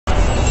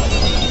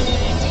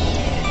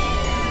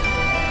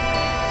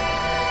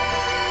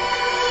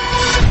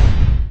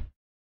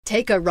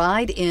Take a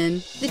ride in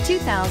the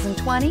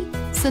 2020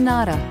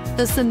 Sonata.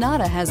 The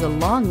Sonata has a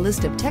long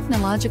list of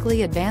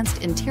technologically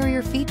advanced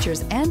interior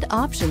features and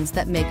options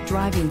that make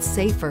driving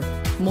safer,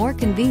 more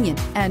convenient,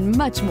 and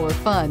much more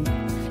fun.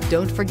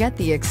 Don't forget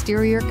the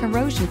exterior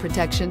corrosion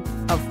protection,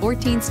 a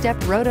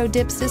 14-step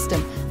roto-dip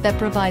system that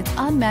provides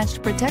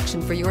unmatched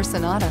protection for your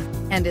Sonata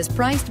and is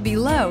priced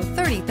below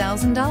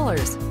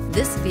 $30,000.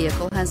 This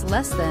vehicle has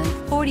less than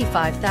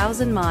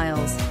 45,000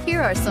 miles.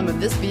 Here are some of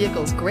this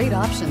vehicle's great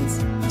options: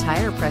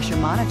 tire pressure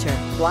monitor,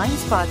 blind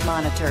spot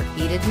monitor,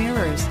 heated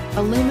mirrors,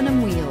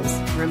 aluminum wheels,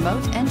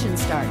 remote engine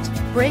start,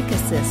 brake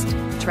assist,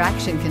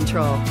 traction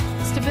control,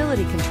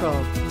 stability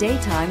control,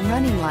 daytime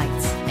running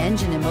lights,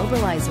 engine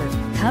immobilizer.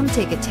 Come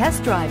take a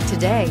test drive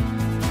today.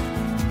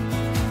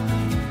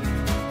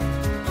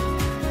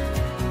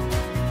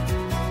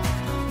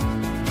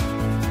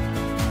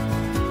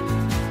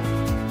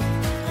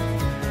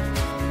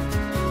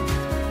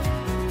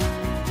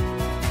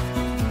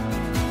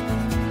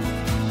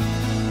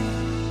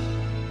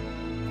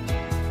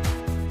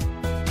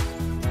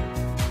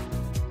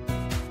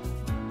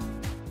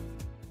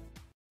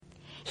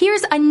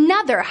 Here's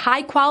another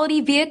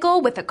high-quality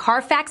vehicle with a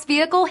Carfax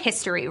Vehicle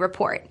History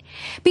Report.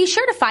 Be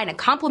sure to find a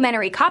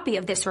complimentary copy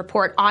of this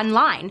report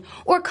online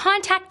or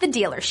contact the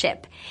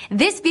dealership.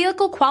 This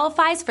vehicle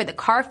qualifies for the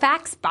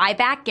Carfax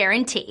Buyback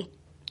Guarantee.